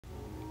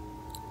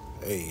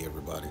Hey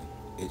everybody,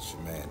 it's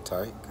your man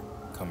Tyke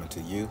coming to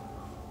you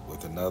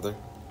with another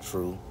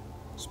true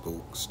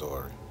spook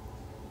story.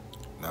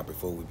 Now,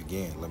 before we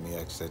begin, let me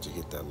ask that you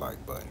hit that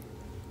like button,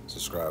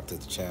 subscribe to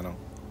the channel,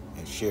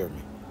 and share me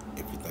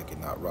if you think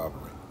it's not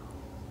robbery.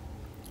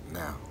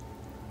 Now,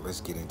 let's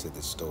get into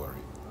this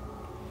story.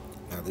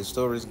 Now, this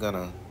story is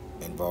gonna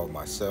involve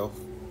myself,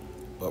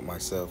 but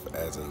myself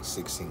as a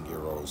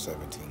 16-year-old,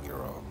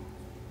 17-year-old.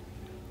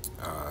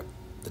 Uh,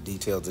 the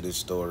details of this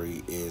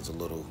story is a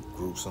little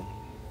gruesome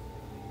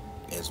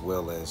as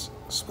well as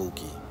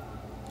spooky.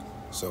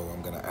 So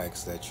I'm gonna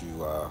ask that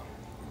you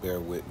bear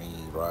with me,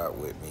 ride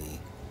with me,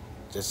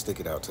 just stick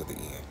it out to the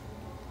end.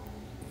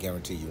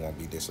 Guarantee you won't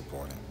be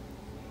disappointed.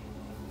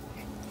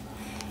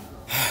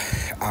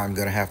 I'm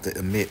gonna have to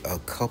omit a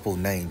couple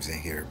names in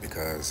here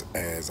because,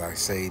 as I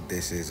say,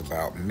 this is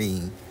about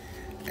me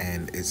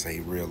and it's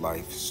a real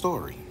life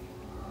story.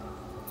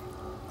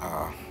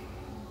 Uh,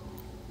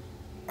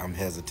 I'm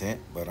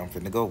hesitant, but I'm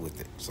finna go with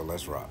it. So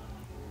let's rock.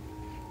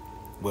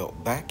 Well,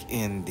 back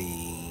in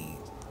the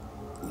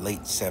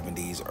late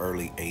 70s,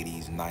 early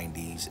 80s,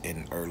 90s,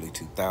 and early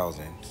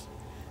 2000s,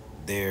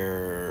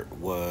 there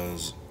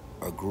was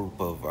a group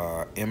of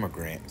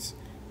immigrants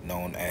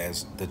known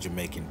as the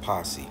Jamaican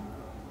Posse.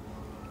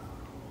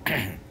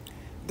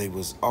 They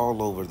was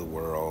all over the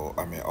world.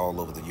 I mean, all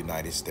over the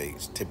United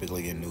States.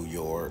 Typically in New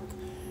York.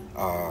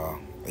 Uh,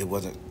 it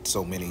wasn't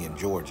so many in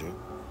Georgia,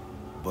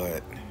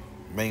 but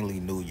mainly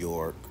New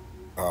York,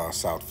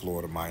 South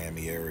Florida,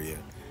 Miami area,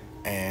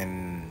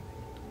 and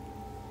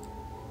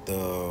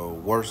the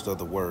worst of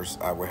the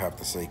worst, I would have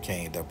to say,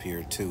 came up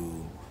here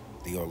to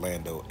the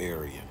Orlando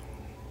area.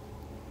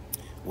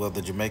 Well,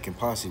 the Jamaican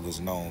Posse was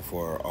known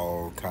for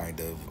all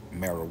kind of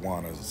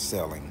marijuana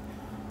selling,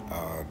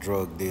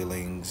 drug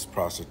dealings,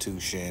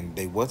 prostitution.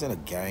 They wasn't a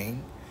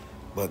gang,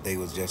 but they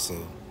was just a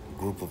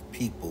group of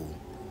people,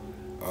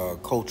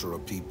 culture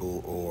of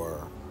people,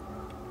 or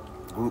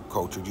group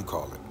culture, you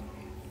call it,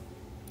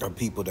 of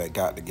people that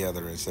got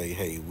together and say,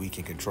 hey, we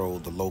can control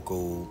the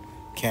local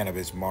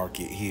cannabis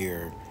market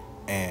here,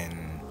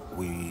 and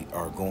we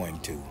are going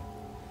to.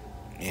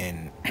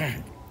 And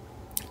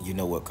you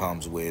know what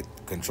comes with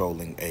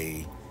controlling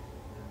a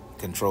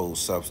controlled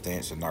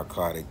substance, a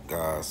narcotic,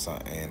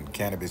 and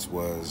cannabis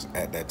was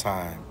at that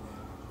time,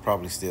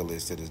 probably still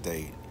is to this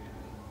day,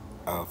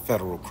 a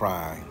federal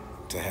crime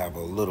to have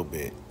a little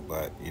bit,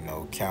 but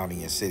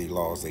county and city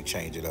laws they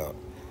change it up.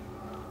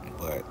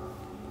 But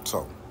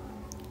so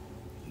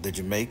the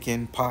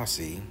Jamaican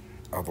Posse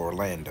of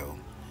Orlando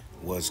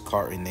was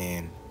carting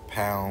in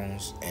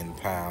pounds and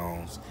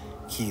pounds,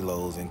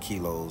 kilos and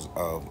kilos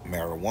of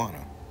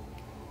marijuana,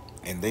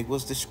 and they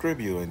was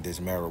distributing this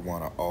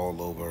marijuana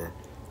all over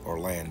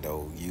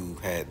Orlando. You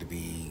had to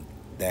be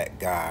that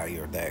guy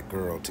or that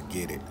girl to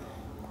get it.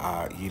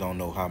 You don't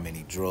know how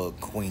many drug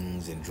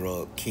queens and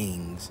drug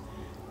kings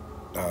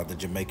the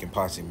Jamaican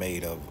posse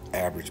made of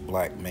average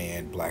black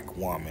man, black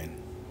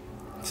woman.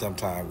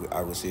 Sometimes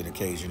I would see an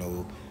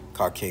occasional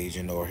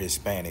Caucasian or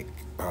Hispanic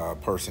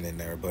person in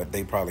there, but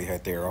they probably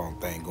had their own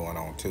thing going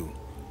on too.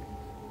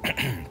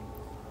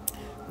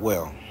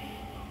 Well,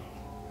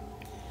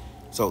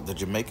 so the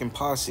Jamaican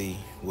posse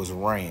was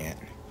ran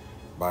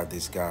by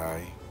this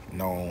guy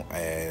known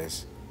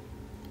as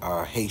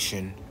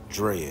Haitian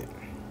Dread.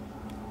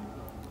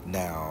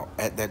 Now,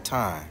 at that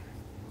time,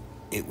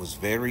 it was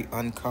very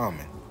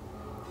uncommon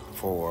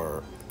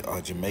for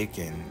a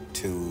Jamaican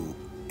to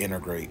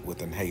integrate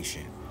with an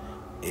Haitian.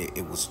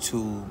 It was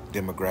two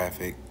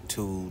demographic,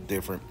 two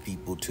different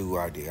people, two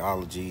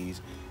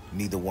ideologies.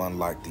 Neither one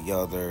liked the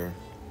other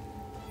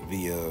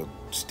via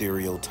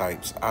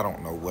stereotypes. I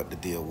don't know what the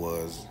deal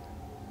was,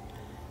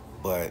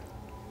 but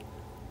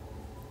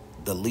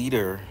the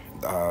leader,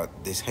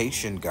 this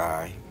Haitian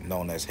guy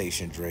known as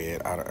Haitian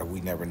Dread,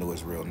 we never knew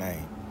his real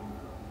name,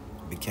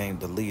 became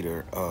the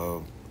leader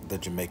of the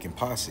Jamaican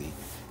posse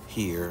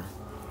here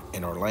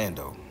in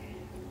Orlando.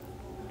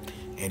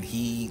 And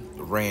he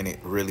ran it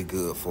really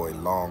good for a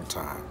long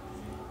time.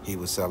 He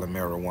was selling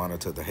marijuana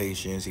to the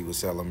Haitians. He was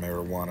selling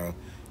marijuana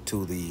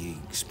to the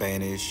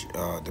Spanish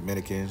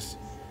Dominicans,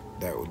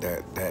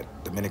 that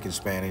Dominican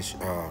Spanish,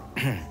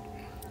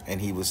 and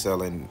he was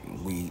selling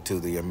weed to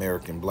the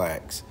American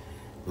blacks,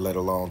 let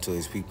alone to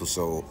his people.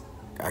 So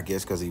I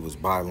guess because he was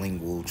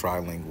bilingual,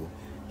 trilingual,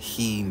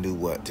 he knew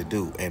what to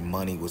do, and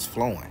money was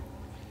flowing.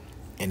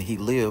 And he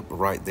lived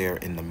right there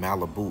in the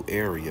Malibu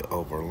area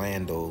of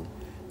Orlando,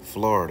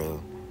 Florida,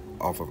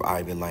 off of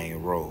Ivy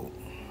Lane Road.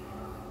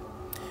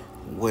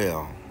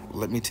 Well,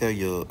 let me tell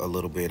you a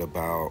little bit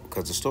about,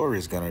 because the story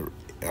is gonna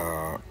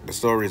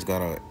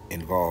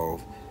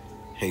involve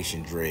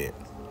Haitian Dread.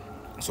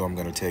 So I'm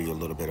gonna tell you a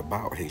little bit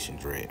about Haitian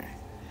Dread.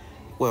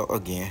 Well,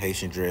 again,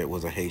 Haitian Dread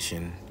was a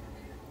Haitian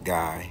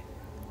guy,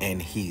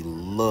 and he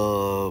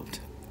loved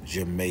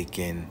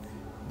Jamaican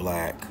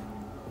black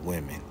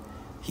women.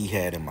 He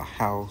had him a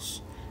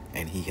house,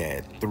 and he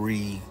had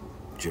three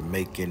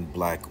Jamaican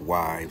black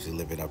wives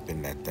living up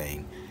in that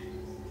thing.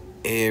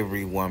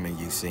 Every woman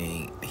you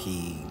seen,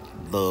 he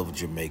loved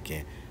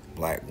Jamaican.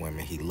 black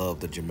women. He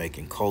loved the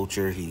Jamaican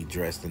culture. He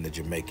dressed in the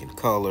Jamaican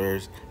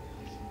colors,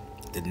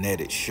 the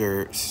netted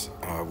shirts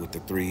with the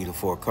 3 to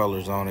 4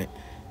 colors on it,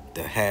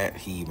 the hat.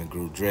 He even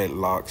grew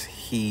dreadlocks.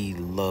 He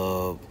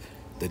loved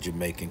the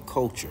Jamaican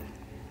culture.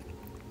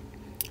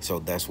 So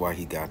that's why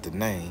he got the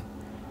name,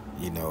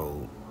 you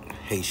know,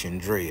 Haitian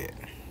Dread.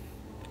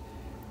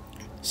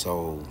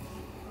 So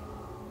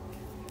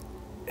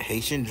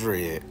Haitian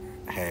Dread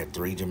had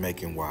 3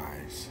 Jamaican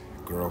wives,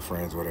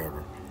 girlfriends,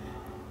 whatever,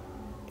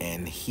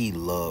 and he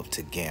loved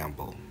to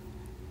gamble.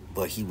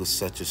 But he was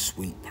such a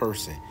sweet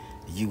person.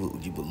 You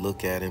would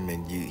look at him,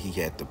 and he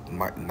had the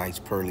nice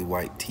pearly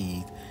white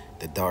teeth,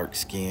 the dark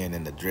skin,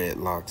 and the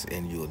dreadlocks,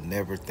 and you would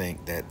never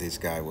think that this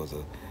guy was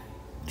a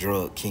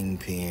drug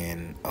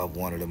kingpin of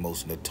one of the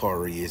most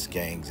notorious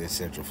gangs in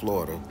Central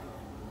Florida.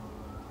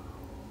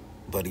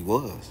 But he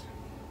was.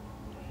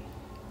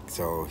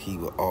 So he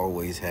would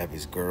always have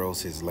his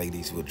girls, his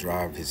ladies would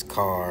drive his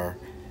car.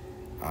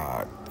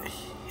 Uh,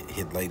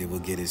 his lady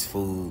would get his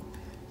food.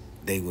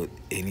 They would,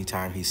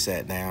 anytime he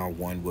sat down,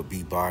 one would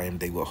be by him.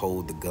 They would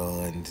hold the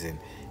guns, and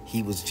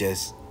he was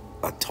just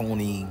a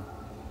Tony,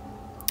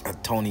 a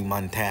Tony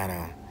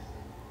Montana,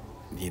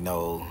 you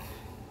know,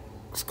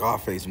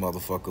 Scarface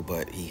motherfucker.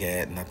 But he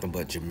had nothing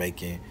but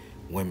Jamaican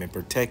women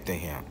protecting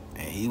him,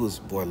 and he was,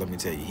 boy, let me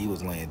tell you, he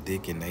was laying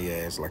dick in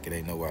their ass like it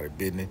ain't nobody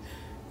business.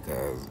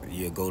 Cause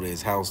you'll go to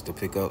his house to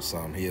pick up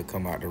something, he'll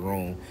come out the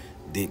room,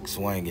 dick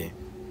swinging.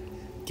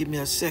 Give me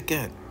a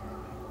second.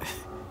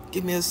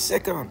 Give me a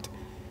second.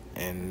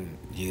 And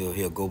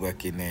he'll go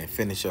back in there and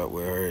finish up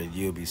with her, and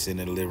you'll be sitting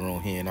in the living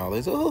room hearing all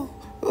this. Oh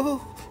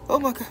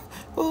my God,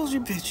 oh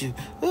you bitch you,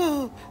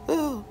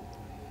 oh.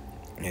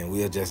 And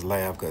we'll just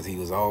laugh because he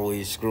was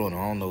always screwing.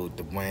 I don't know if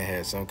the man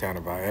had some kind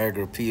of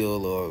Viagra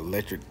pill or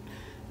electric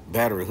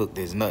battery hooked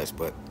his nuts,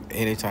 but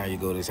anytime you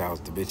go to his house,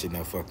 the bitch in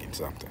there fucking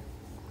something.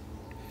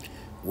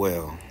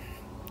 Well,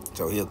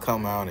 so he'll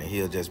come out and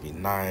he'll just be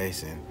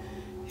nice, and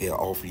he'll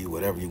offer you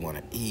whatever you want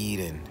to eat.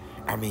 And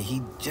I mean,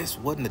 he just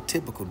wasn't a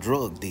typical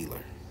drug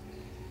dealer.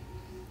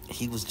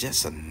 He was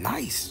just a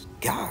nice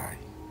guy.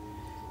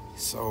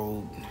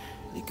 So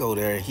you go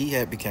there, he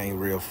had became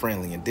real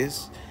friendly, and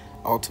this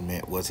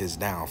ultimate was his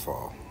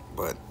downfall.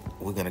 But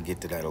we're gonna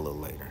get to that a little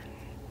later.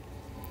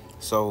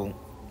 So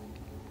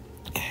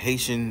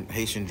Haitian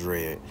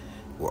Dread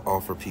would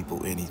offer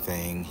people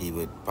anything. He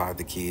would buy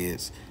the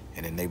kids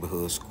in the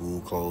neighborhood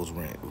school clothes,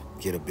 rent,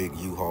 get a big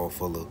U-Haul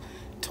full of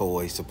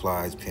toys,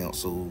 supplies,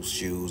 pencils,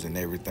 shoes, and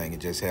everything,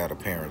 and just have the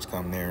parents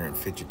come there and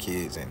fit your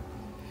kids and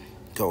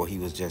go. He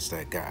was just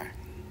that guy.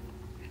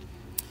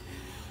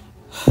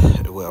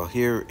 Well,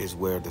 here is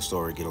where the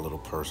story get a little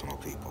personal,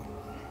 people.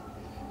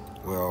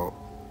 Well,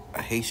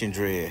 Haitian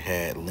Dread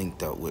had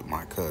linked up with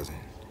my cousin.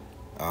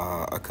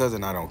 A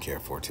cousin I don't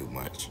care for too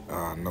much.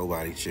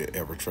 Nobody should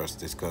ever trust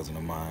this cousin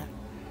of mine.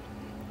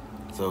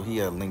 So he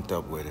had linked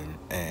up with him,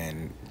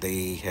 and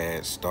they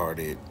had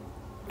started.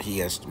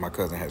 My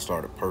cousin had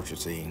started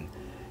purchasing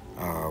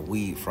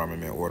weed from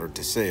him in order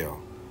to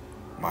sell.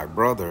 My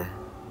brother,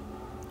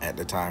 at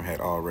the time,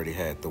 had already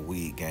had the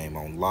weed game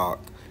on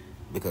lock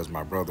because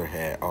my brother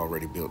had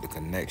already built the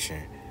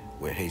connection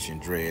with Haitian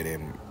Dread,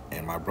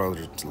 and my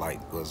brother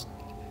was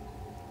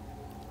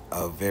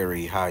a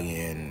very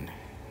high-end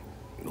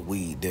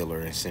weed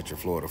dealer in Central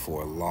Florida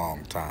for a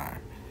long time.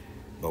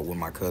 But when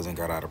my cousin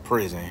got out of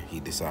prison, he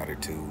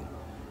decided to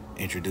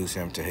introduce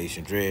him to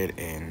Haitian Dread,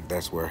 and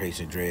that's where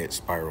Haitian Dread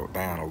spiraled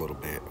down a little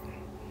bit.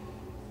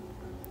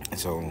 And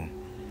so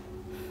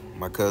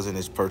my cousin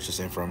is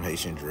purchasing from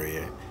Haitian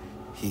Dread.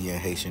 He and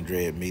Haitian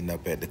Dread meeting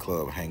up at the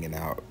club, hanging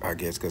out. I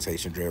guess because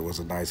Haitian Dread was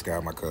a nice guy,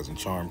 my cousin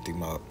charmed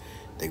him up.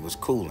 They was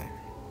cooling.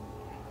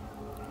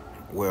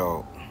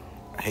 Well,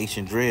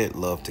 Haitian Dread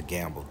loved to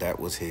gamble. That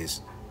was his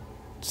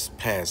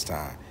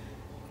pastime.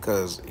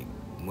 Because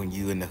when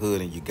you in the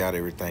hood and you got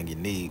everything you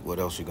need, what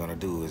else you're gonna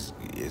do is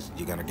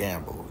you're gonna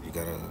gamble. You're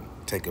gonna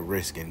take a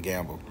risk and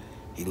gamble.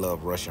 He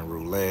loved Russian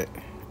roulette,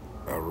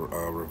 a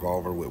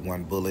revolver with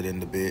one bullet in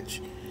the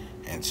bitch,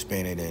 and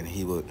spin it, and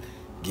he would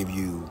give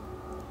you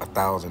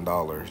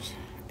 $1,000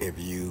 if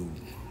you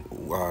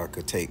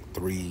could take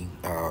three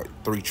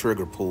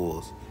trigger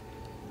pulls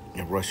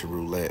in Russian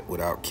roulette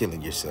without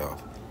killing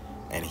yourself.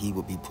 And he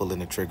would be pulling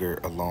the trigger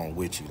along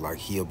with you, like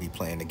he'll be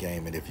playing the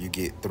game, and if you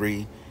get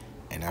 3,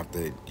 and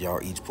after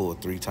y'all each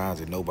pulled 3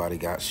 times and nobody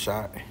got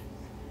shot,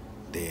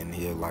 then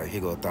he'll go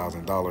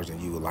 $1,000,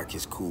 and you were like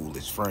his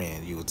coolest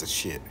friend. You was the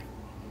shit.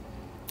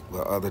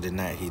 But other than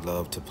that, he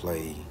loved to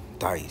play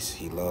dice.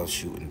 He loved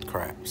shooting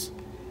craps.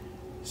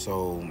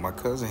 So my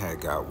cousin had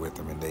got with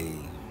him, and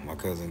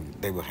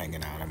they were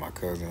hanging out, and my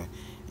cousin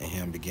and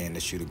him began to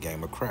shoot a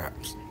game of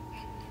craps.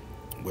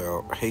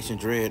 Well, Haitian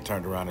Dread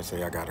turned around and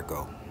said, "I gotta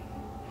go."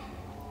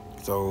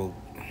 So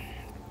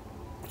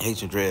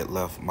Haitian Dread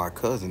left my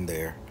cousin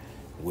there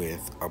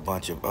with a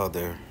bunch of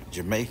other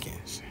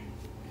Jamaicans.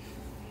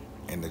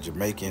 And the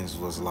Jamaicans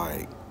was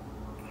like,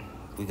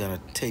 "We're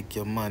gonna take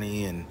your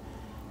money,"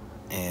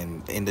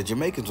 and the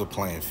Jamaicans were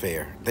playing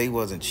fair. They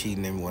wasn't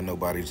cheating him when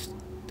nobody's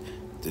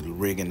the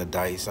rig and the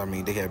dice. I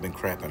mean, they have been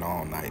crapping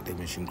all night. They've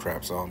been shooting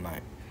craps all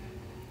night.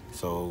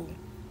 So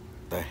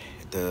the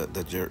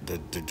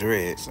the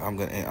dreads.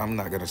 I'm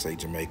not gonna say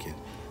Jamaican,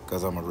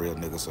 cause I'm a real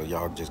nigga. So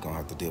y'all just gonna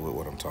have to deal with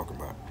what I'm talking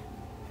about.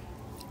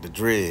 The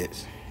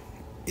dreads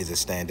is a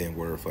stand-in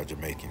word for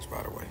Jamaicans,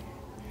 by the way.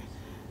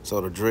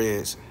 So the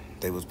dreads,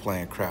 they was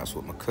playing craps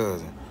with my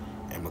cousin,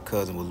 and my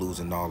cousin was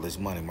losing all this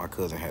money. My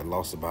cousin had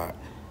lost about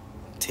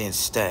 10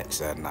 stacks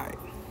that night.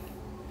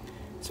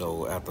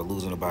 So after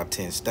losing about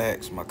 10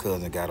 stacks, my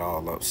cousin got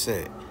all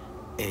upset.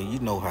 And you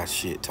know how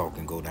shit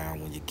talking go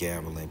down when you're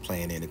gambling,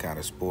 playing any kind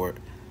of sport.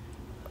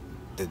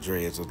 The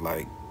dreads was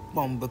like,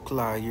 Mamba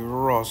Cly, you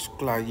Ross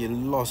Cly, you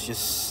lost, you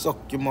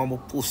suck your mama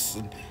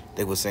pussy.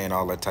 They was saying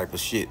all that type of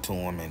shit to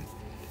him.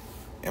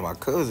 And my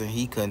cousin,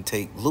 he couldn't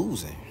take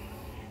losing.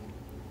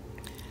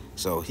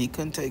 So he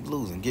couldn't take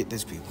losing. Get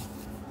this, people.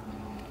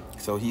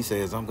 So he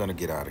says, I'm going to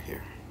get out of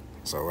here.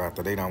 So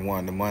after they done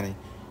won the money,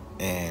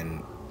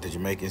 and the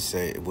Jamaicans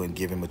said it wouldn't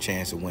give him a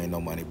chance to win no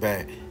money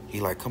back, he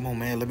like, come on,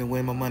 man, let me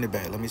win my money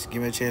back. Let me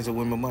give me a chance to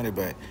win my money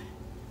back.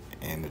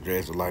 And the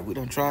dreads were like, we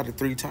done tried it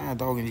 3 times,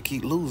 dog, and you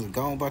keep losing.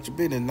 Go on about your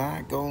business,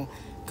 now. Go on,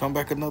 come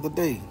back another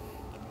day.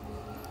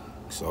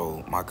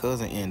 So my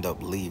cousin ended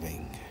up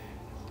leaving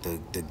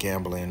the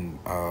gambling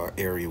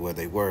area where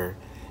they were,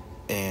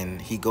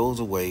 and he goes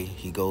away.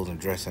 He goes and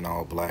dressed in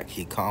all black.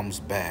 He comes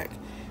back,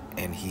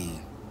 and he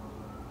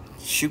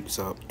shoots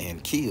up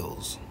and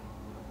kills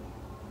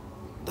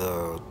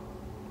the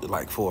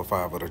like 4 or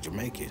 5 of the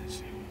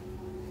Jamaicans.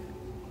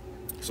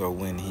 So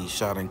when he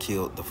shot and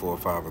killed the 4 or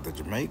 5 of the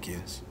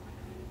Jamaicans,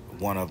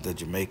 one of the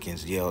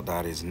Jamaicans yelled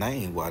out his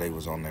name while they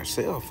was on their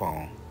cell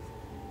phone.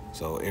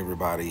 So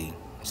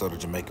the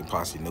Jamaican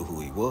posse knew who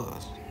he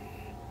was.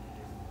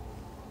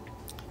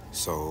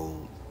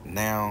 So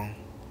now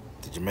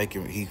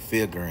he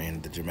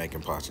figuring the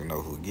Jamaican posse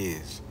know who he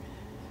is.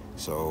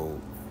 So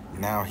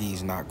now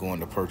he's not going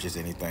to purchase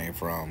anything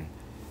from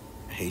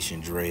Haitian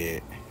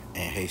Dread.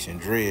 And Haitian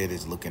Dread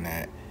is looking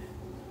at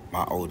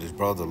my oldest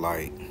brother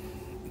like,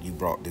 you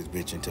brought this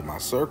bitch into my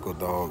circle,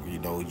 dog. You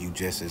know, you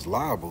just as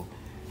liable.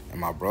 And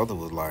my brother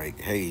was like,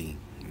 hey,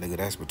 nigga,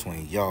 that's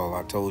between y'all.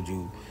 I told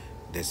you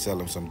that sell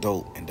him some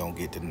dope and don't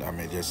get to,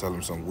 just sell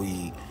him some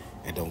weed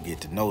and don't get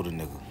to know the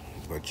nigga.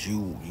 But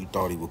you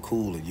thought he was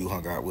cool and you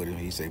hung out with him.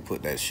 He said,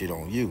 put that shit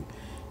on you.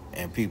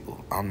 And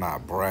people, I'm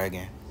not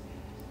bragging,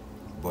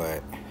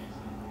 but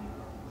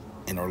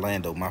in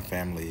Orlando, my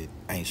family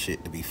ain't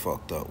shit to be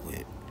fucked up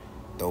with.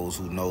 Those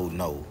who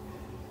know,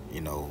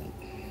 you know,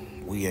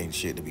 we ain't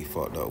shit to be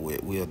fucked up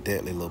with. We a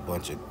deadly little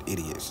bunch of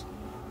idiots.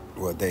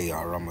 Well, they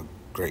are. I'm a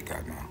great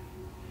guy now.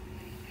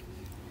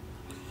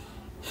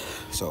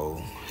 So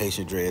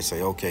Haitian Dread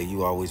say, okay,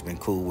 you always been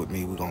cool with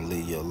me. We're going to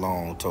leave you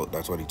alone.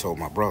 That's what he told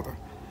my brother.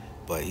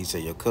 But he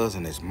said, your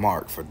cousin is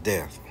marked for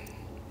death.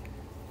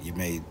 You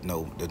may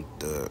know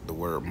the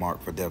word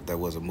marked for death. That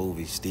was a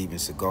movie Steven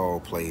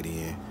Seagal played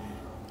in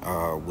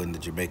when the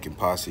Jamaican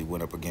posse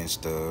went up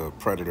against the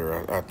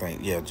Predator. I think,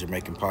 yeah,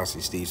 Jamaican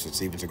posse. Steven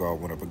Seagal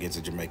went up against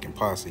the Jamaican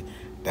posse.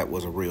 That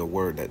was a real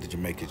word that the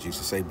Jamaicans used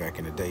to say back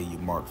in the day, you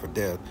marked for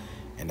death.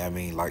 And that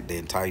means like the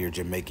entire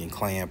Jamaican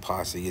clan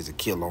posse is a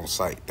kill on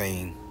sight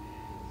thing.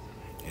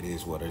 It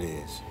is what it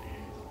is.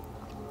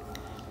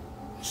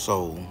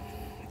 So,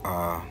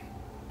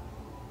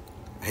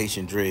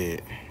 Haitian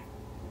Dread,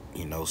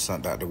 you know,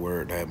 sent out the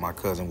word that my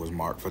cousin was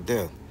marked for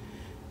death.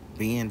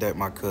 Being that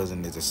my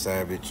cousin is a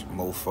savage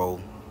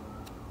mofo,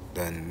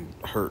 done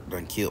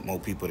killed more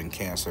people than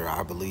cancer,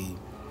 I believe,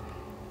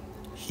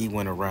 he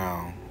went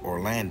around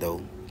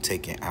Orlando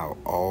taking out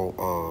all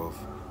of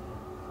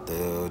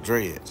the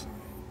dreads.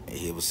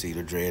 He would see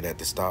the dread at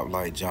the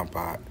stoplight, jump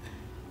out,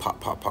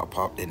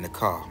 pop in the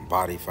car,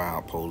 body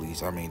found,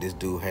 police. I mean, this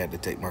dude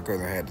my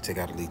cousin had to take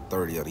out at least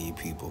 30 of these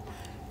people.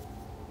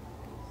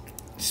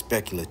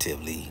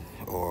 Speculatively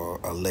or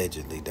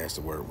allegedly, that's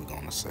the word we're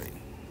gonna say.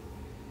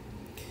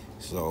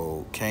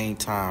 So came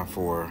time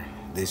for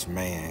this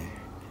man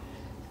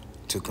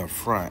to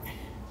confront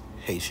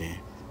Haitian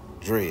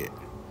Dread.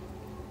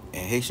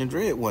 And Haitian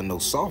Dread wasn't no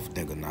soft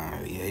nigga now.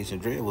 Haitian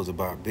Dread was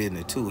about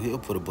business too. He'll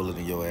put a bullet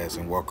in your ass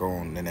and walk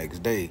on the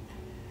next day.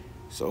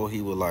 So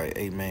he was like,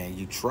 hey man,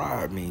 you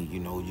tried me, you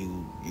know,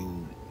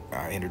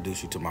 I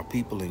introduced you to my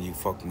people and you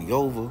fucked me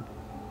over.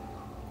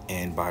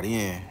 And by the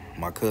end,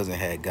 my cousin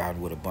had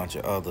gotten with a bunch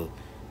of other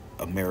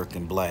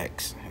American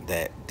blacks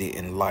that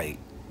didn't like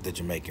the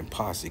Jamaican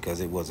posse because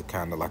it was a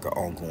kind of like an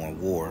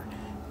ongoing war,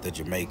 the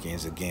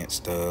Jamaicans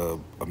against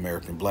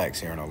American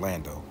blacks here in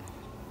Orlando.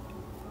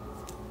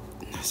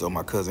 So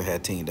my cousin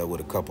had teamed up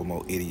with a couple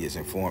more idiots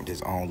and formed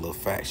his own little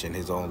faction,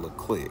 his own little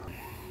clique.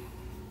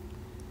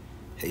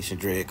 Haitian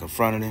Dread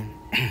confronted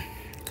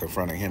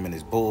him and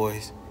his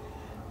boys,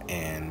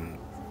 and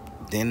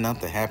then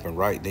nothing happened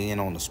right then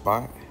on the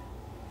spot.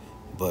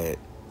 But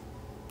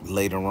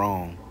later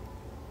on,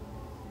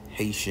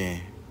 Haitian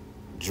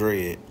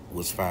Dread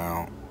was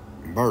found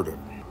murdered.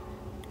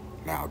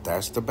 Now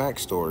that's the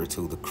backstory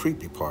to the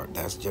creepy part.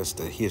 That's just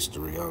the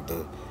history of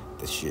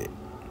the shit.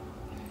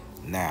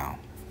 Now,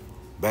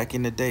 back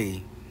in the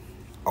day,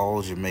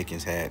 all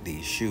Jamaicans had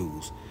these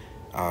shoes.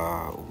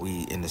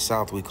 We in the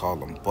South we call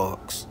them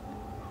bucks.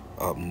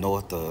 Up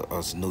north of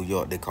us, New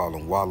York, they call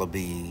them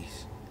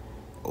wallabies,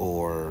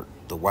 or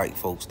the white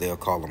folks they'll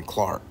call them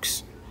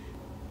Clarks.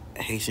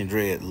 Haitian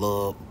Dread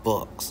loved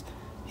bucks.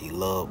 He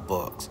loved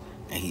bucks,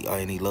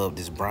 and he loved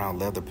this brown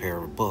leather pair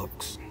of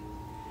bucks.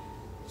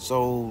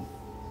 So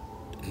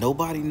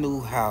nobody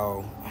knew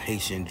how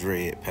Haitian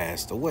Dread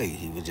passed away.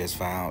 He was just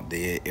found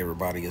dead.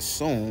 Everybody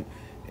assumed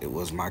it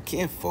was my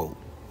kinfolk,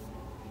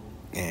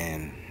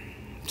 and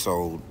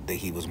so that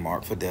he was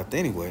marked for death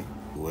anyway.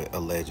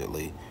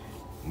 Allegedly,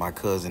 my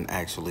cousin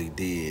and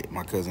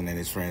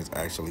his friends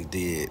actually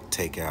did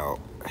take out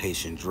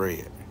Haitian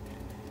Dread.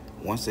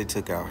 Once they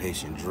took out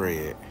Haitian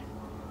Dread,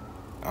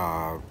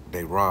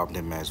 they robbed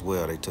him as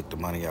well. They took the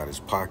money out of his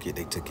pocket,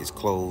 they took his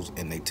clothes,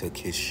 and they took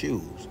his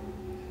shoes.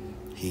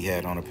 He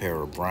had on a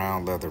pair of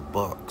brown leather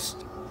bucks,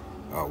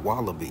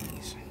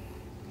 wallabies.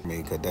 I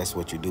mean, because that's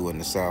what you do in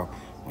the South.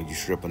 When you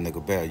strip a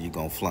nigga belt, you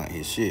gonna flaunt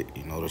his shit,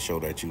 to show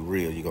that you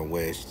real. You gonna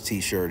wear his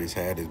t-shirt, his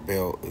hat, his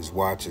belt, his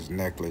watch, his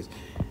necklace,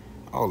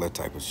 all that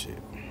type of shit.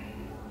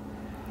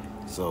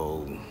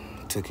 So,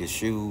 took his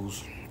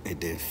shoes, it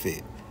didn't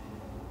fit.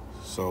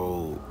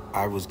 So,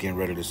 I was getting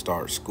ready to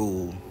start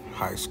school,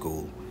 high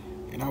school,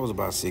 and I was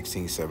about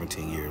 16,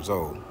 17 years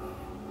old.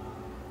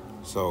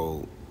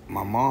 So,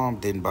 my mom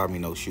didn't buy me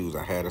no shoes.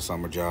 I had a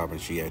summer job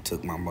and she had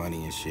took my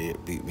money and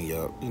shit, beat me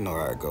up. You know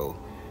how I go.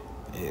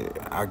 Yeah,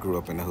 I grew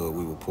up in the hood.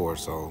 We were poor,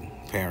 so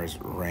parents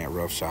ran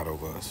roughshod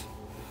over us.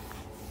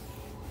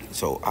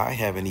 So I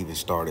haven't even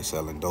started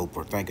selling dope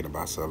or thinking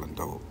about selling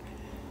dope.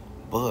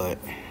 But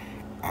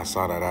I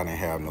saw that I didn't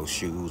have no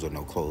shoes or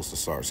no clothes to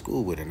start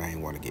school with, and I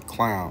didn't want to get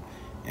clowned.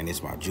 And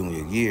it's my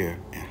junior year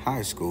in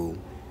high school.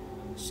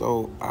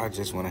 So I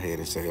just went ahead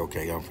and said,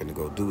 okay, I'm finna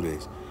go do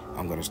this.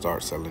 I'm gonna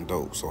start selling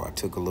dope. So I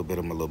took a little bit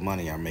of my little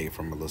money I made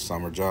from a little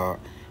summer job,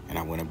 and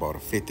I went and bought a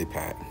 50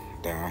 pack.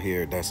 Down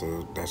here, that's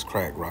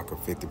crack rock, a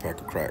 50 pack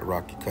of crack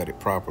rock. You cut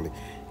it properly,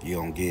 you're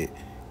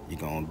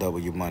gonna double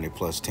your money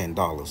plus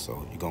 $10.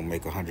 So you're gonna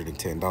make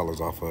 $110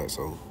 off of it.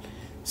 So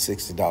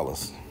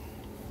 $60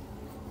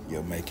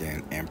 you're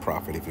making in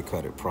profit if you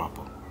cut it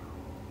proper.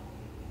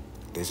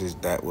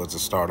 That was the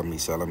start of me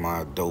selling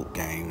my dope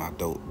game,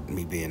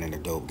 me being in the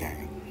dope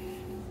game.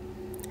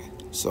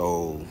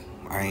 So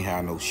I ain't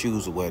had no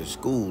shoes to wear to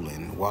school,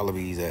 and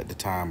Wallabies at the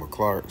time, or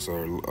Clarks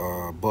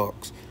or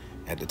Bucks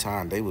at the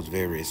time, they was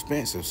very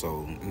expensive.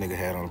 So nigga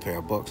had on a pair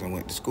of Bucks and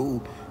went to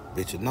school.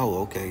 Bitch,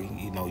 okay,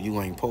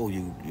 you ain't poor,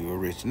 you a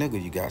rich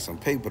nigga, you got some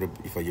paper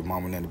for your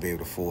mama and them to be able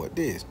to afford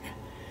this.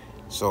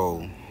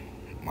 So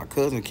my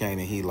cousin came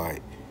and he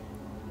like,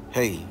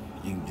 hey,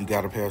 you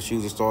got a pair of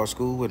shoes to start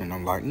school with? And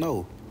I'm like,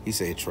 no. He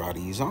said, try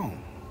these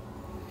on.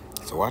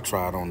 So I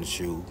tried on the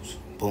shoes.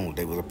 Boom,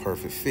 they was a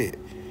perfect fit.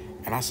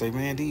 And I say,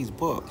 man, these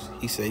Bucks.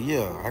 He said,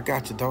 yeah, I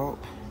got you, dog.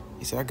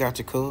 He said, I got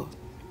you, cuz.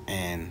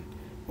 And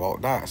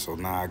walked out. So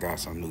now I got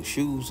some new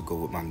shoes to go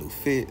with my new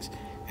fits,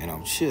 and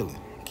I'm chilling.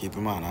 Keep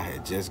in mind, I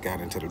had just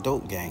got into the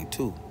dope game,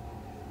 too.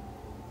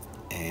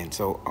 And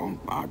so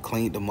I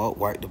cleaned them up,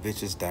 wiped the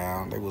bitches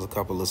down. There was a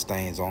couple of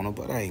stains on them,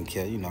 but I ain't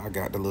care. I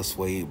got the little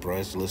suede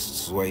brush, little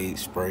suede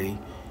spray.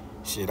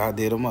 Shit, I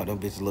did them up. Them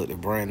bitches looked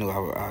brand new.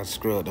 I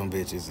scrubbed them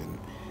bitches and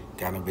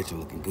got them bitches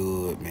looking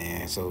good,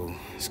 man. So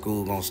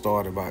school gonna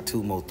start in about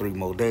 3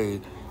 more days.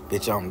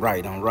 Bitch, I'm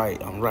right.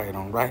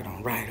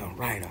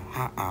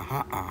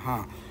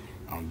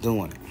 I'm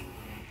doing it.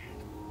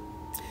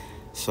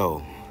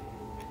 So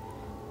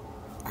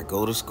I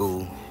go to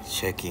school,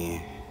 check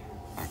in.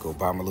 I go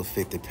buy my little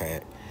 50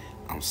 pack.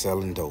 I'm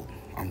selling dope.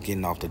 I'm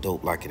getting off the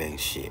dope like it ain't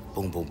shit.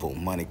 Boom, boom,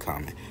 boom, money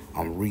coming.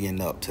 I'm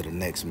re-ing up to the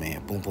next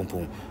man. Boom, boom,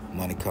 boom,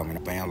 money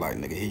coming. Bam, like,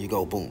 nigga, here you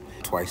go, boom.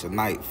 Twice a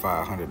night,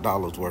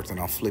 $500 worth, and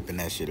I'm flipping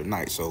that shit a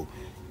night. So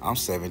I'm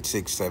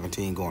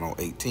 17, going on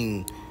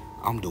 18.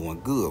 I'm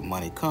doing good,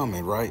 money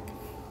coming, right?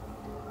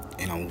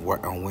 And I'm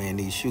wearing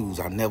these shoes.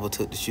 I never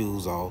took the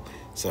shoes off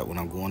except when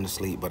I'm going to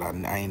sleep, but I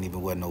ain't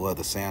even wear no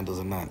other sandals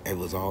or nothing.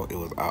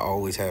 I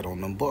always had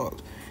on them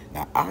Bucks.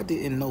 Now, I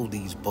didn't know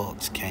these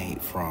Bucks came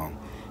from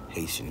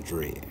Haitian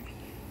Dread.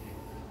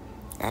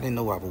 I didn't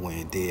know I was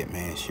wearing dead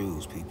man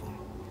shoes, people.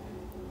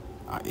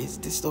 This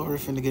story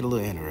finna get a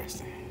little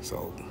interesting.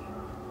 So,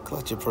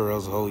 clutch your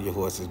pearls, hold your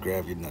horses,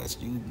 grab your nuts.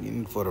 You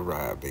in for the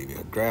ride, baby.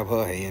 Grab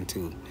her hand,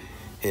 too.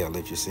 Hell,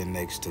 if you're sitting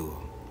next to her.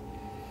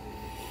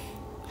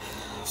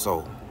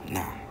 So,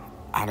 now,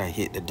 I done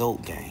hit the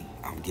dope game.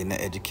 I'm getting an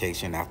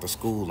education after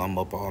school. I'm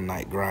up all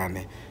night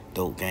grinding.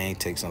 Dope game,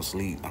 take some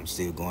sleep. I'm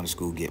still going to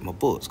school, get my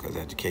books, because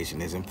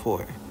education is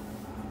important.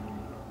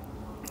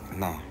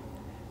 Now,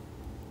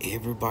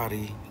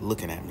 everybody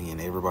looking at me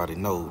and everybody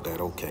know that,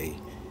 okay,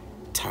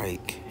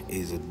 Tyke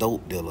is a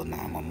dope dealer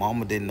now. My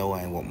mama didn't know.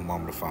 I ain't want my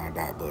mama to find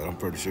out, but I'm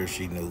pretty sure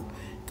she knew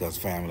because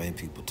family and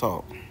people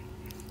talk.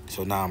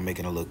 So now I'm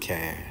making a little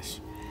cash.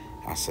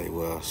 I say,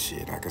 well,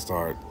 shit, I can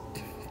start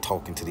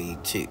talking to these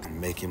chicks. I'm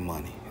making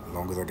money. As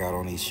long as I got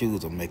on these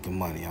shoes, I'm making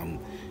money.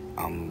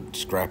 I'm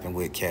scrapping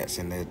with cats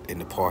in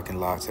the parking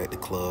lots at the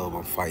club.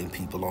 I'm fighting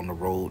people on the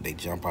road. They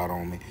jump out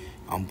on me.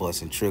 I'm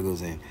busting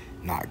triggers and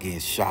not getting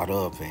shot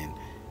up,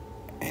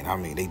 and I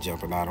mean they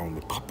jumping out on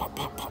me, pop, pop,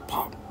 pop, pop,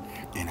 pop,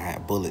 and I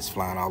had bullets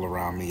flying all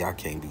around me. I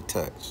can't be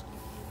touched.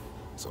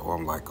 So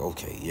I'm like,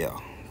 okay, yeah,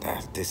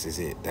 this is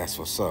it. That's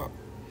what's up.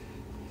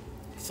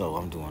 So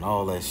I'm doing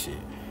all that shit.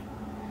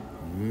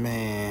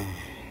 Man,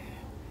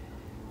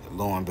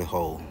 lo and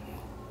behold,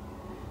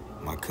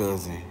 my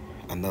cousin,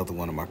 another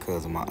one of my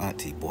cousins, my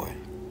auntie boy,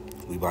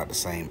 we about the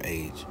same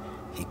age.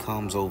 He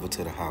comes over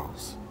to the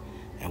house.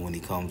 And when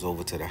he comes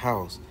over to the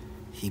house,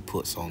 he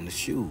puts on the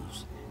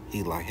shoes.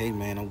 He like, hey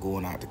man, I'm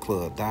going out to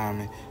Club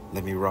Diamond.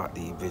 Let me rock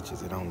these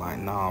bitches. And I'm like,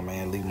 nah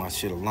man, leave my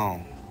shit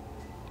alone.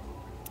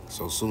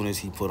 So as soon as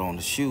he put on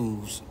the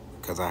shoes,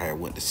 cause I had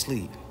went to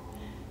sleep.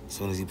 As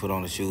soon as he put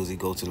on the shoes, he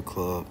go to the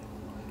club.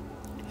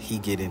 He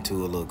get into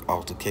a little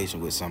altercation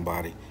with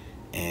somebody,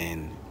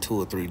 and 2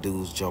 or 3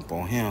 dudes jump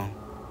on him.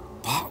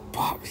 Pop,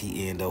 pop.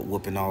 He end up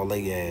whooping all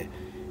they ass,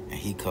 and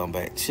he come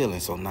back chilling.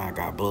 So now I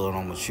got blood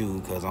on my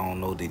shoe, cause I don't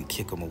know did he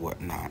kick him or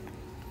whatnot.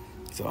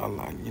 So I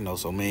like,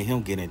 so me and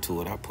him get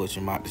into it. I push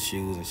him out the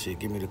shoes and shit.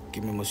 Give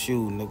me my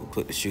shoe, nigga.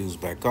 Put the shoes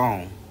back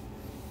on.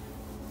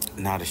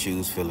 Now the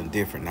shoes feeling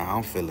different. Now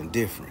I'm feeling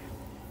different.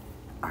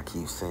 I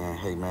keep saying,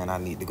 hey man, I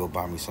need to go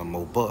buy me some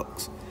more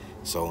bucks.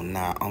 So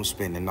now I'm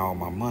spending all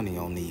my money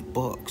on these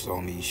bucks,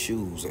 on these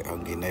shoes.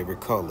 I'm getting every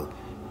color.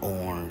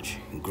 Orange,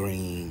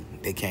 green,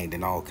 they came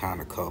in all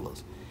kind of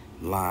colors.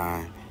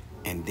 Lime.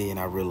 And then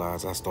I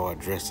realized I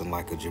started dressing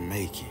like a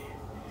Jamaican.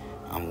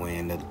 I'm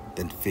wearing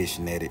the fish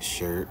netted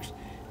shirts.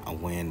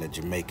 I'm wearing the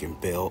Jamaican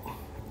belt.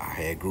 I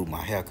had grew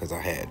my hair because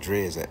I had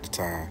dreads at the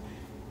time.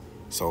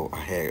 So I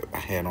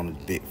had on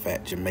a big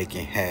fat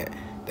Jamaican hat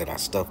that I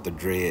stuffed the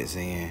dreads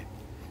in.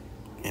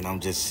 And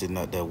I'm just sitting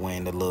up there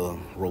wearing the little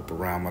rope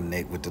around my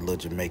neck with the little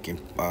Jamaican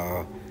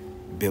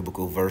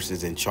biblical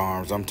verses and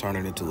charms. I'm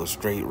turning into a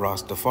straight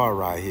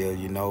Rastafari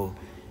here,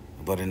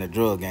 But in the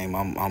drug game,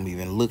 I'm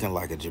even looking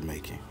like a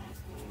Jamaican.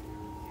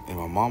 And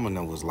my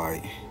mama was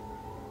like,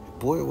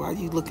 boy, why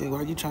you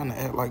trying to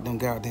act like them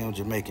goddamn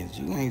Jamaicans?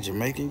 You ain't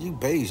Jamaican, you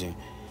Bayesian.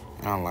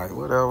 And I'm like,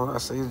 whatever. I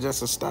say, it's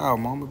just a style,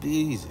 mama, be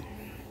easy.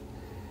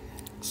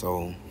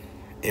 So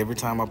every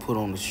time I put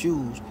on the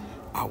shoes,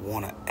 I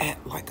want to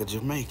act like a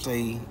Jamaican.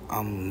 Say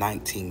I'm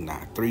 19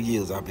 now. 3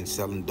 years I've been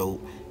selling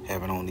dope,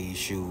 having on these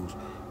shoes,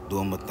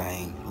 doing my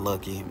thing,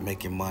 lucky,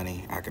 making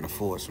money. I can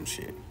afford some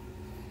shit.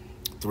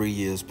 3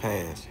 years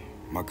passed.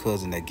 My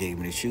cousin that gave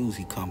me the shoes,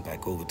 he come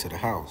back over to the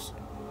house.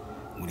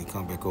 When he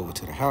come back over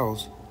to the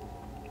house,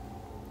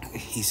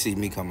 he see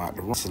me come out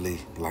the room,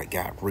 like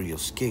got real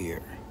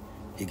scared.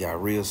 He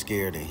got real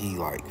scared and he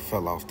like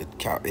fell off the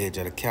edge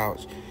of the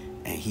couch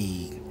and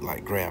he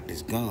like grabbed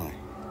his gun.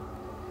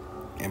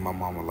 And my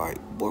mama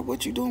like, boy,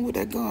 what you doing with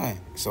that gun?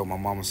 So my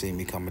mama seen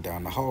me coming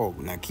down the hall.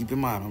 Now keep in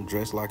mind, I'm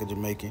dressed like a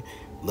Jamaican,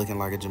 looking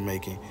like a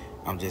Jamaican.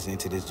 I'm just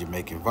into this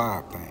Jamaican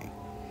vibe thing.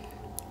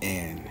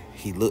 And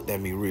he looked at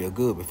me real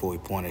good before he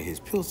pointed his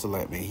pistol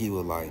at me. He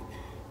was like,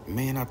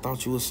 man, I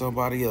thought you was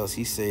somebody else.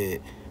 He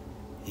said,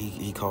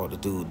 he called the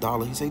dude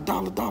Dollar. He said,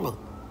 Dollar,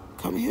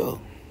 come here.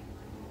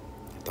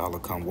 Dollar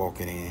come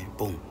walking in,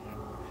 boom.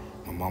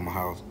 My mama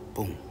house,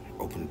 boom,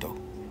 open the door.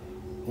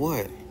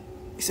 What?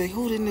 He said,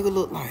 who this nigga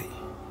look like?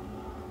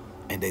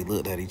 And they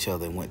looked at each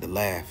other and went to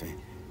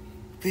laughing.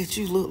 Bitch,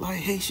 you look like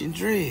Haitian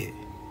Dread.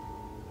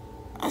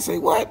 I say,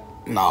 what?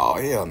 No,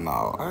 hell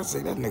no. I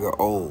say, that nigga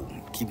old.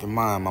 Keep in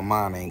mind, my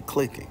mind ain't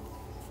clicking.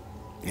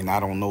 And I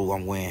don't know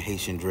I'm wearing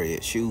Haitian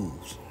Dread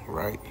shoes,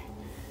 right?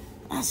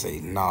 I say,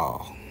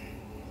 no.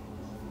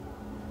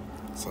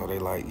 So they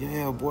like,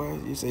 yeah, boy.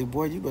 You say,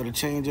 boy, you better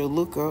change your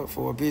look up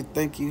for a bitch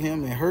think you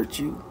him and hurt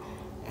you.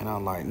 And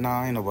I'm like,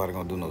 nah, ain't nobody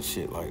gonna do no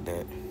shit like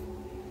that.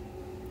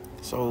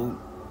 So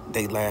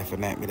they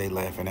laughing at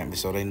me,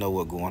 so they know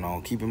what's going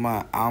on. Keep in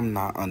mind, I'm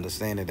not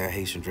understanding that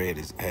Haitian Dread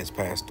has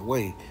passed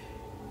away.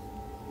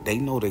 They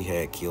know they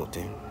had killed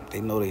him. They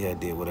know they had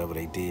did whatever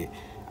they did.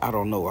 I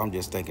don't know. I'm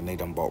just thinking they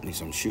done bought me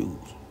some shoes.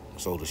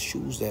 So the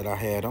shoes that I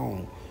had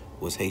on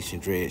was Haitian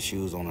Dread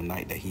shoes on the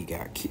night that he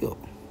got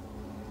killed.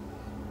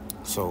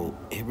 So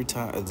every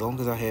time, as long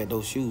as I had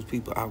those shoes,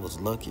 people, I was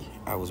lucky.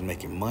 I was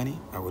making money.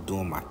 I was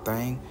doing my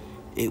thing.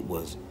 It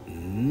was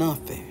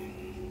nothing.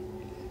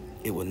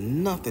 It was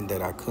nothing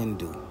that I couldn't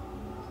do.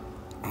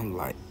 I'm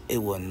like, it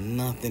was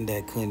nothing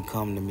that couldn't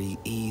come to me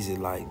easy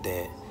like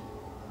that.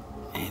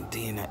 And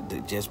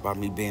then just by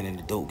me being in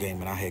the dope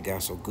game, and I had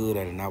got so good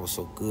at it, and I was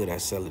so good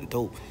at selling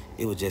dope,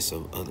 it was just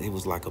it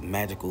was like a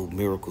magical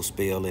miracle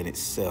spell in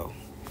itself.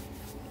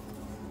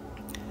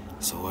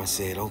 So I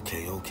said,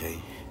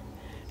 okay.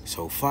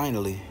 So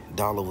finally,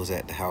 Dollar was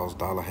at the house.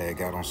 Dollar had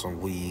got on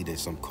some weed and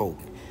some coke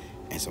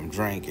and some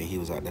drink, and he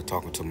was out there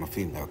talking to my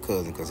female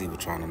cousin because he was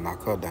trying to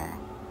knock her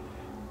down.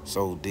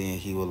 So then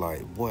he was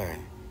like, boy,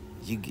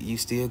 you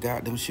still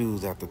got them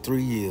shoes after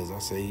 3 years. I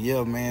say,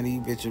 yeah, man, these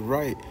bitches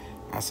right.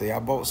 I say, I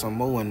bought some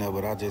more in there,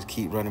 but I just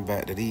keep running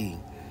back to these.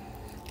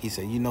 He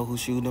said, you know who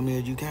shoes them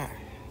is you got?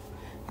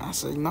 I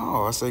say,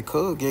 no. I say,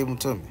 Cuz gave them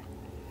to me.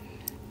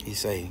 He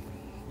say,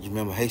 you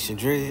remember Haitian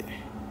Dread?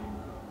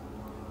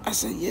 I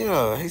said,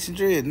 yeah, Haitian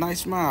Dread,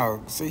 nice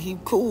smile. I said, he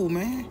cool,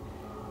 man.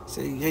 I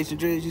said, Haitian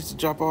Dread used to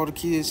drop all the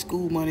kids'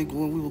 school money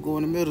when we were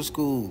going to middle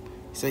school.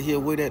 He said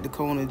he'll wait at the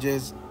corner and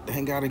just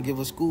hang out and give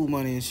us school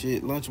money and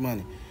shit, lunch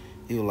money.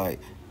 He was like,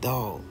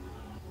 dog,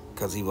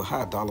 because he was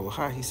high, dollar was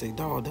high. He said,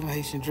 dog, them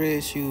Haitian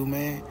Dread shoes,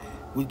 man.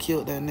 We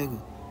killed that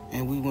nigga.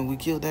 And when we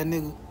killed that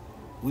nigga,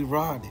 we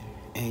robbed him.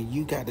 And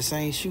you got the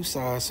same shoe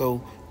size,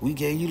 so we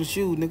gave you the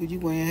shoe, nigga. You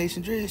wearing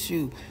Haitian Dread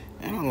shoe.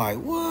 And I'm like,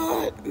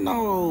 what?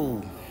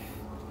 No.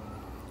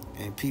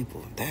 And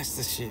people, that's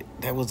the shit.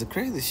 That was the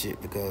crazy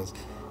shit because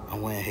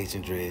I'm wearing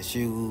Haitian Dread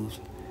shoes.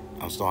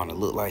 I'm starting to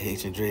look like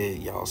Haitian Dread.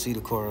 Y'all see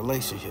the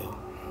correlation here.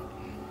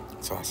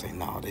 So I say,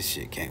 no, this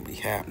shit can't be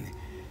happening.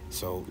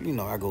 So,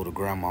 I go to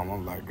grandmama.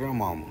 I'm like,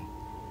 grandmama.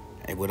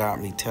 And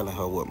without me telling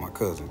her what my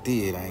cousin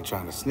did, I ain't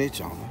trying to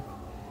snitch on her.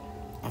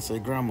 I say,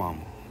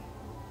 grandmama,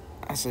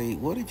 I say,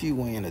 what if you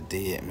wearing a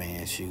dead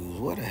man's shoes?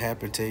 What'll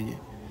happen to you?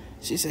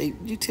 She say,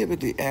 you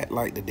typically act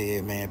like the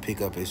dead man,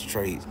 pick up his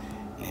traits.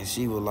 And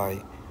she was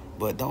like,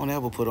 but don't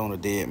ever put on a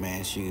dead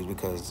man's shoes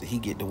because he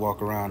get to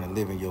walk around and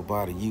live in your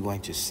body. You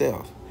ain't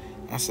yourself.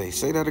 I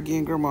say that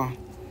again, grandma.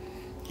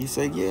 He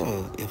say,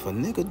 yeah, if a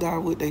nigga die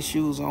with their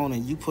shoes on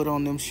and you put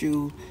on them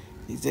shoes,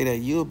 he say that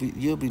you'll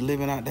be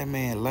living out that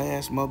man's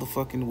last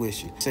motherfucking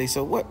wish. Say,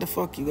 so what the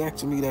fuck you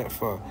asking me that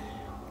for?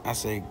 I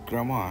say,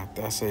 grandma,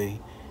 I say,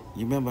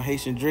 you remember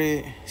Haitian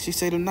Dread? She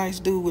say the nice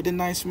dude with the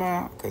nice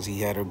smile, because he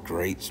had a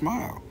great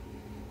smile.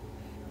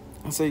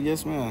 I say,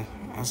 yes, ma'am.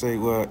 I say,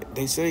 well,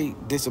 they say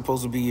this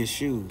supposed to be his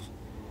shoes.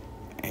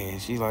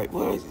 And she like,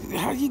 well,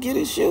 how you get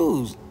his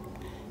shoes?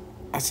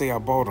 I say, I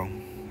bought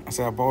them. I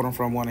say, I bought them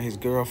from one of his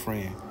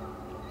girlfriends.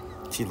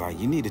 She like,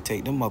 you need to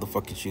take them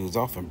motherfucking shoes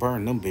off and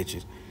burn them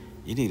bitches.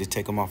 You need to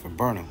take them off and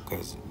burn them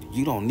because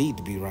you don't need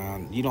to be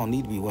around. You don't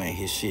need to be wearing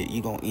his shit.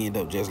 You going to end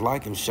up just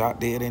like him, shot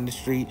dead in the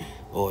street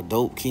or a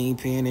dope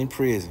kingpin in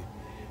prison.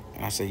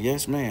 And I said,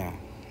 yes, ma'am.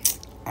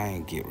 I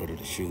ain't get rid of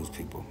the shoes,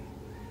 people.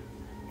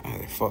 I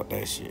said, fuck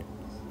that shit.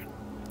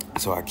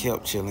 So I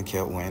kept chilling,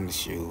 kept wearing the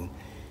shoe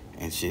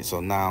and shit.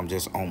 So now I'm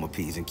just on my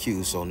P's and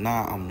Q's. So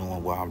now I'm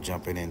knowing why I'm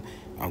jumping in.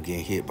 I'm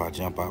getting hit by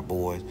Jump Out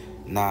Boys.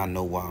 Now I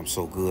know why I'm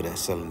so good at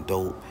selling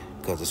dope.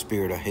 Because the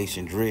spirit of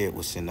Haitian Dread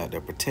was sitting out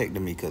there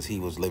protecting me because he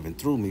was living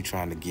through me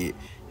trying to get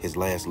his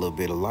last little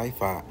bit of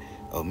life out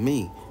of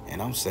me.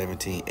 And I'm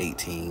 17,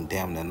 18,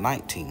 damn near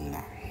 19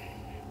 now.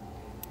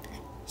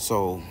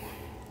 So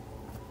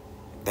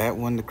that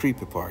one, the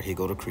creepy part. Here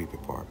go the creepy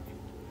part.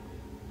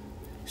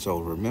 So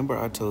remember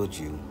I told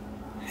you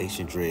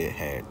Haitian Dread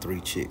had 3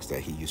 chicks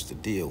that he used to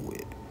deal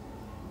with.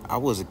 I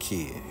was a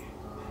kid.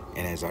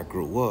 And as I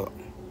grew up,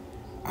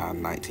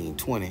 I'm 19,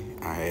 20,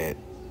 I had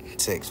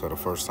sex for the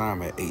first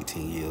time at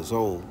 18 years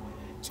old.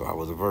 So I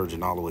was a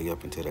virgin all the way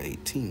up until the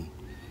 18.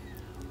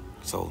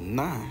 So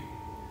now,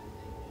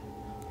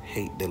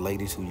 the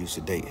ladies who used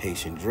to date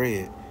Haitian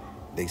Dread,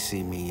 they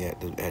see me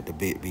at the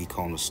Big B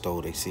corner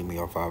store. They see me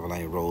off Ivy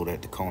Lane Road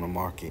at the corner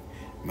market,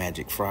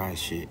 Magic Fry and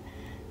shit.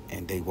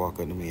 And they walk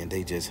up to me and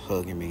they just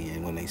hugging me.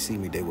 And when they see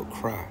me, they would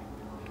cry.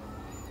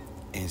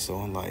 And so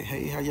I'm like,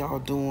 hey, how y'all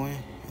doing?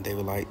 And they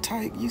were like,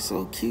 Tyke, you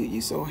so cute,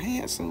 you so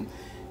handsome.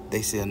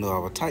 They still knew I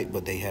was tight,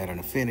 but they had an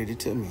affinity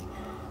to me.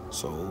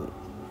 So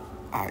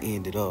I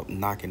ended up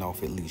knocking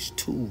off at least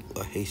 2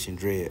 of Haitian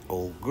Dread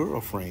old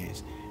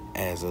girlfriends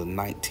as a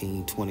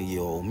 19,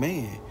 20-year-old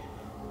man.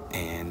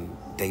 And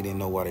they didn't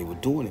know why they were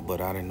doing it, but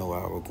I didn't know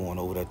I was going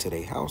over there to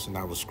their house and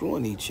I was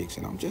screwing these chicks.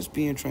 And I'm just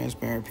being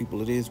transparent, people.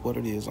 It is what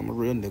it is. I'm a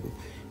real nigga.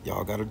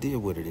 Y'all got to deal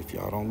with it. If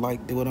y'all don't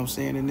like what I'm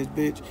saying in this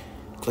bitch,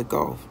 click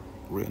off.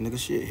 Real nigga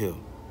shit here.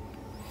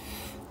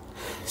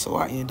 So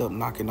I end up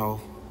knocking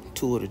off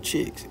 2 of the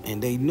chicks,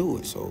 and they knew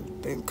it. So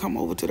they come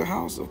over to the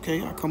house.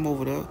 Okay, I come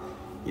over there.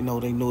 They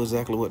knew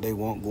exactly what they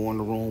want. Go in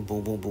the room,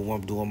 boom, boom, boom,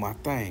 I'm doing my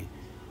thing.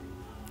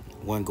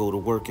 One go to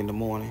work in the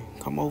morning.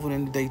 Come over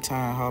in the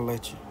daytime, holler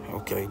at you.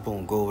 Okay,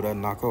 boom, go over there,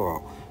 knock her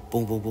out.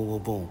 Boom, boom, boom,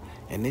 boom, boom.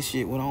 And this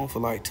shit went on for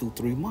like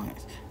 2-3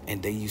 months.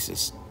 And they used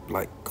to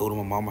go to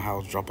my mama's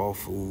house, drop off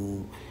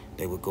food.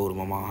 They would go to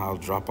my mom's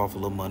house, drop off a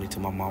little money to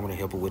my mama to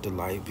help her with the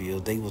light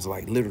bills. They was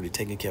like literally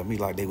taking care of me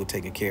like they were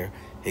taking care of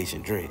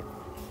Haitian Dread.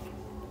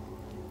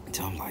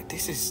 So I'm like,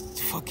 this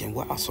is fucking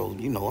wild. So,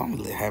 I'm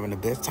having the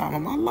best time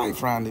of my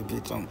life around this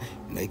bitch. I'm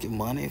making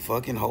money,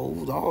 fucking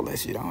hoes, all that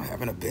shit. I'm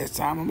having the best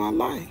time of my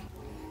life.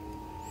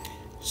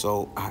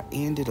 So I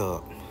ended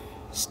up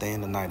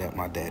staying the night at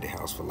my daddy's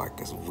house for like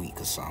a week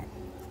or something.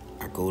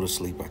 I go to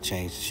sleep, I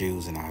change the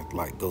shoes, and I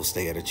go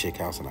stay at a chick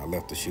house, and I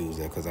left the shoes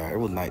there because it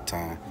was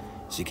nighttime.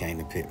 She came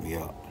to pick me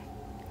up.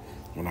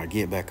 When I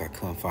get back, I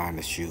couldn't find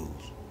the shoes.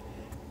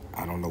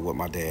 I don't know what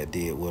my dad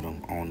did with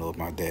them. I don't know if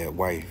my dad's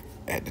wife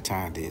at the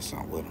time did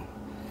something with them.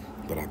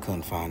 But I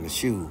couldn't find the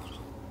shoes.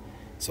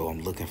 So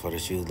I'm looking for the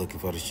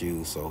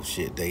shoes, So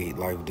shit,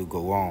 life do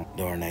go on.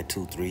 During that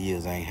 2-3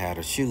 years I ain't had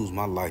the shoes,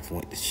 my life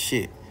went to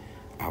shit.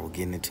 I was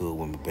getting into it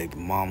with my baby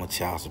mama,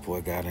 child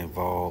support got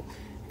involved.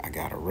 I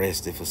got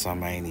arrested for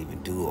something I ain't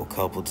even do. A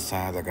couple of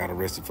times I got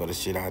arrested for the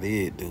shit I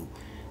did do.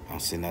 I'm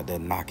sitting out there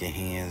knocking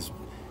hands,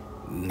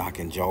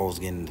 knocking jaws,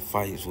 getting into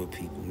fights with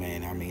people,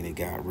 man. I mean, it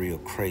got real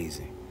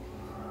crazy.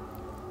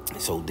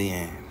 So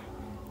then,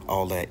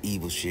 all that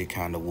evil shit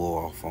kind of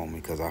wore off on me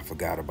because I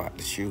forgot about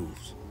the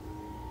shoes.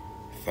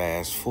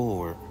 Fast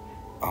forward,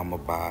 I'm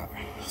about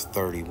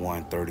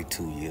 31,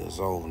 32 years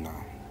old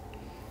now.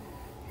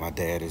 My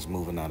dad is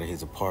moving out of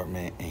his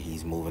apartment and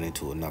he's moving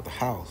into another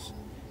house.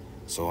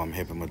 So I'm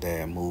helping my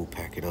dad move,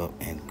 pack it up,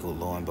 and go,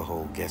 lo and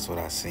behold, guess what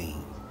I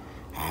seen?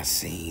 I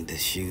seen the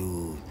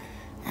shoes.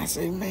 I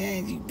say,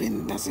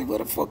 man, I say, where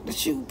the fuck the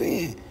shoe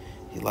been?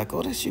 He like,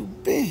 oh, that shoe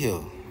been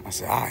here. I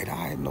say, all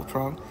right, no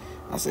problem.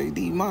 I say,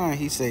 do you mind?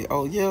 He say,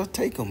 oh, yeah,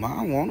 take them. I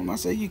don't want them. I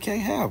say, you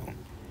can't have them.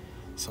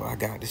 So I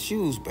got the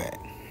shoes back.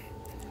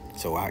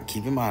 So I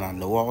keep in mind, I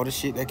know all the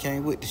shit that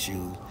came with the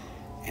shoes,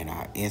 and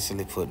I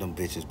instantly put them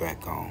bitches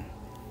back on.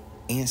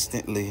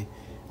 Instantly,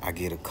 I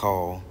get a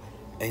call.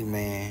 Hey,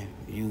 man,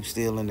 you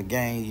still in the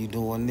game? You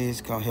doing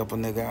this? Come help a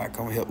nigga out.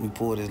 Come help me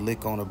pull this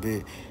lick on a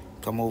bit.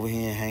 Come over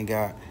here and hang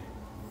out.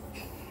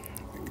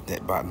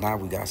 That by now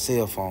we got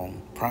cell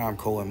phone,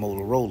 Primeco and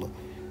Motorola.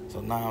 So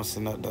now I'm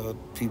sitting up there,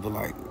 people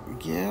like,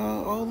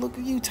 yeah, oh, look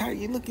at you, tight,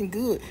 you looking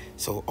good.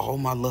 So all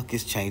my luck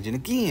is changing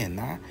again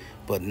now,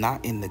 but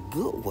not in the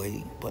good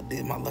way, but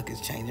then my luck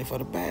is changing for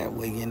the bad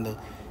way in the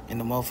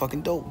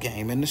motherfucking dope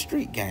game, in the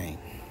street game.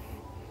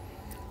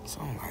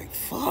 So I'm like,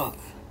 fuck.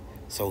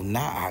 So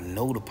now I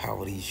know the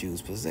power these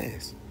shoes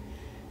possess.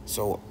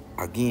 So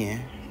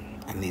again,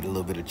 I need a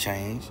little bit of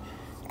change.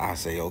 I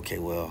say, okay,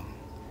 well,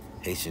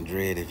 Haitian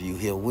Dread, if you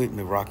here with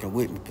me, rocking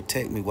with me,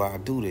 protect me while I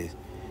do this.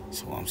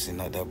 So I'm sitting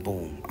up there,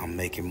 boom, I'm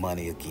making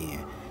money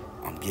again.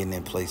 I'm getting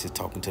in places,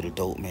 talking to the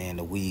dope man,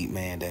 the weed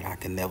man that I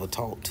can never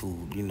talk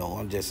to. You know,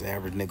 I'm just an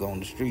average nigga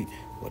on the street.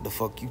 What the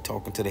fuck you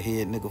talking to the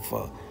head nigga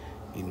for?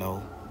 You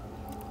know,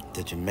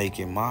 the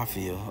Jamaican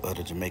Mafia or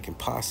the Jamaican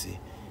Posse,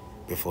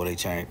 before they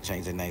changed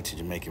their name to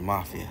Jamaican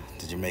Mafia,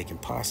 the Jamaican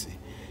Posse,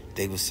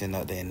 they was sitting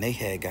up there and they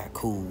had got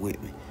cool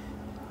with me.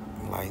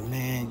 I'm like,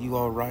 man, you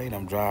all right?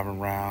 I'm driving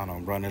around,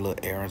 I'm running little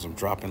errands, I'm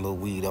dropping little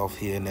weed off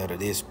here and there to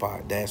this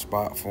spot, that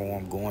spot for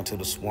them, going to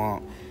the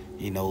swamp.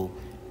 You know,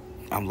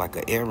 I'm like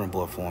an errand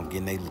boy for them,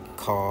 getting their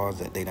cars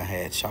that they done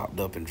had chopped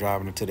up and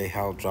driving them to their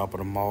house, dropping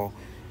them all.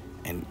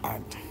 And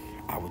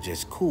I was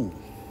just cool.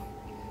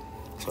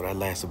 So that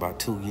lasted about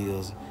 2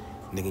 years.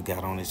 Nigga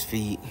got on his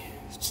feet,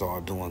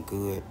 started doing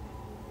good.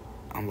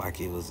 I'm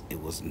like, it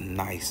was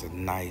nice, a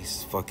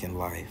nice fucking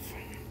life.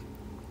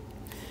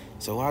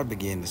 So I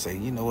began to say,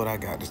 you know what, I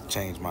got to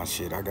change my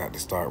shit. I got to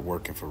start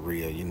working for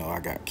real. You know, I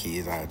got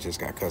kids. I just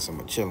got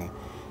customer chilling.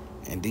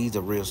 And these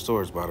are real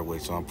stories, by the way,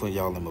 so I'm putting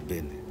y'all in my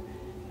business.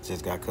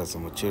 Just got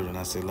customer children.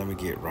 I said, let me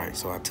get right.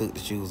 So I took the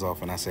shoes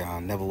off and I said,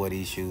 I'll never wear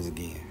these shoes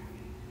again.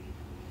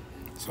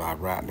 So I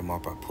wrapped them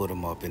up. I put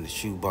them up in the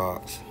shoe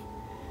box,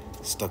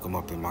 stuck them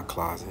up in my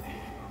closet.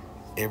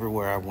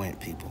 Everywhere I went,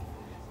 people,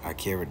 I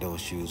carried those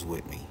shoes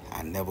with me.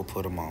 I never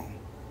put them on.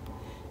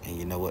 And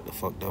you know what the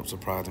fucked up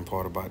surprising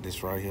part about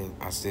this right here?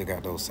 I still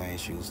got those same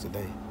shoes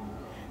today.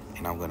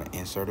 And I'm gonna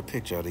insert a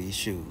picture of these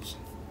shoes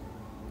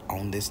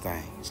on this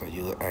thing so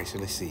you'll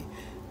actually see.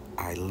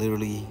 I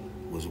literally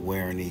was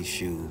wearing these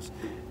shoes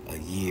a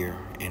year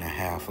and a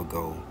half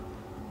ago.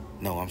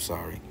 No, I'm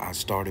sorry. I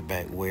started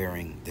back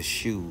wearing the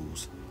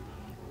shoes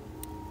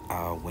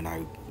when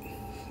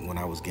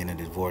I was getting a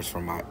divorce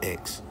from my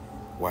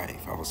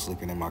ex-wife. I was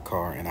sleeping in my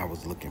car and I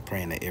was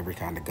praying to every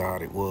kind of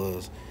God it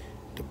was.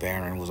 The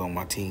Baron was on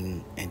my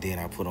team, and then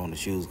I put on the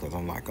shoes because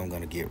I'm like, I'm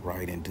going to get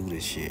right and do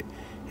this shit.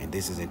 And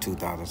this is in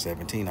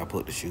 2017. I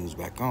put the shoes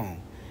back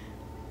on.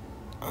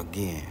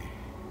 Again,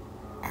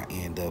 I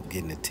end up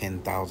getting a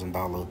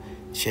 $10,000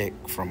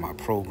 check from my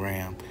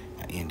program.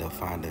 I end up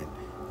finding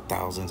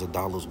thousands of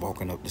dollars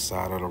walking up the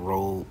side of the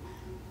road.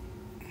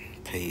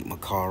 Paid my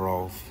car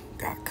off.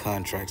 Got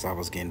contracts. I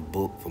was getting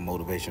booked for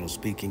motivational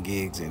speaking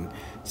gigs in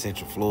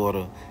Central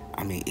Florida.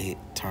 I mean, it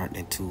turned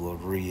into a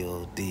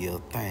real deal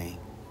thing.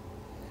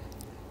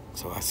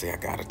 So I say I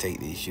gotta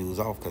take these shoes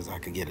off because I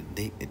could get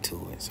addicted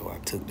to it. So I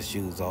took the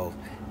shoes off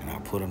and I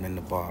put them in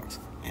the box.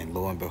 And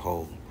lo and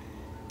behold,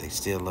 they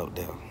still up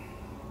there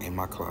in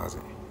my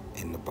closet,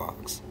 in the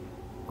box,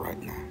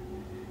 right now.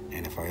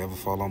 And if I ever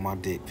fall on my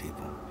dick,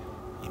 people,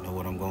 you know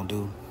what I'm gonna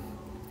do?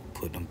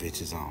 Put them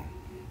bitches on.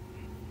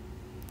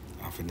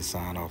 I'm finna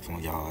sign off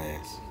on y'all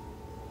ass.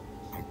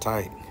 I'm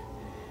tight,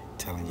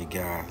 telling you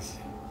guys,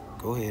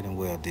 go ahead and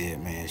wear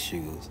dead man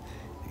shoes.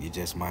 You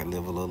just might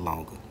live a little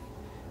longer.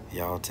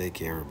 Y'all take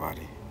care,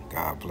 everybody.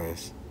 God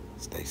bless.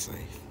 Stay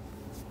safe.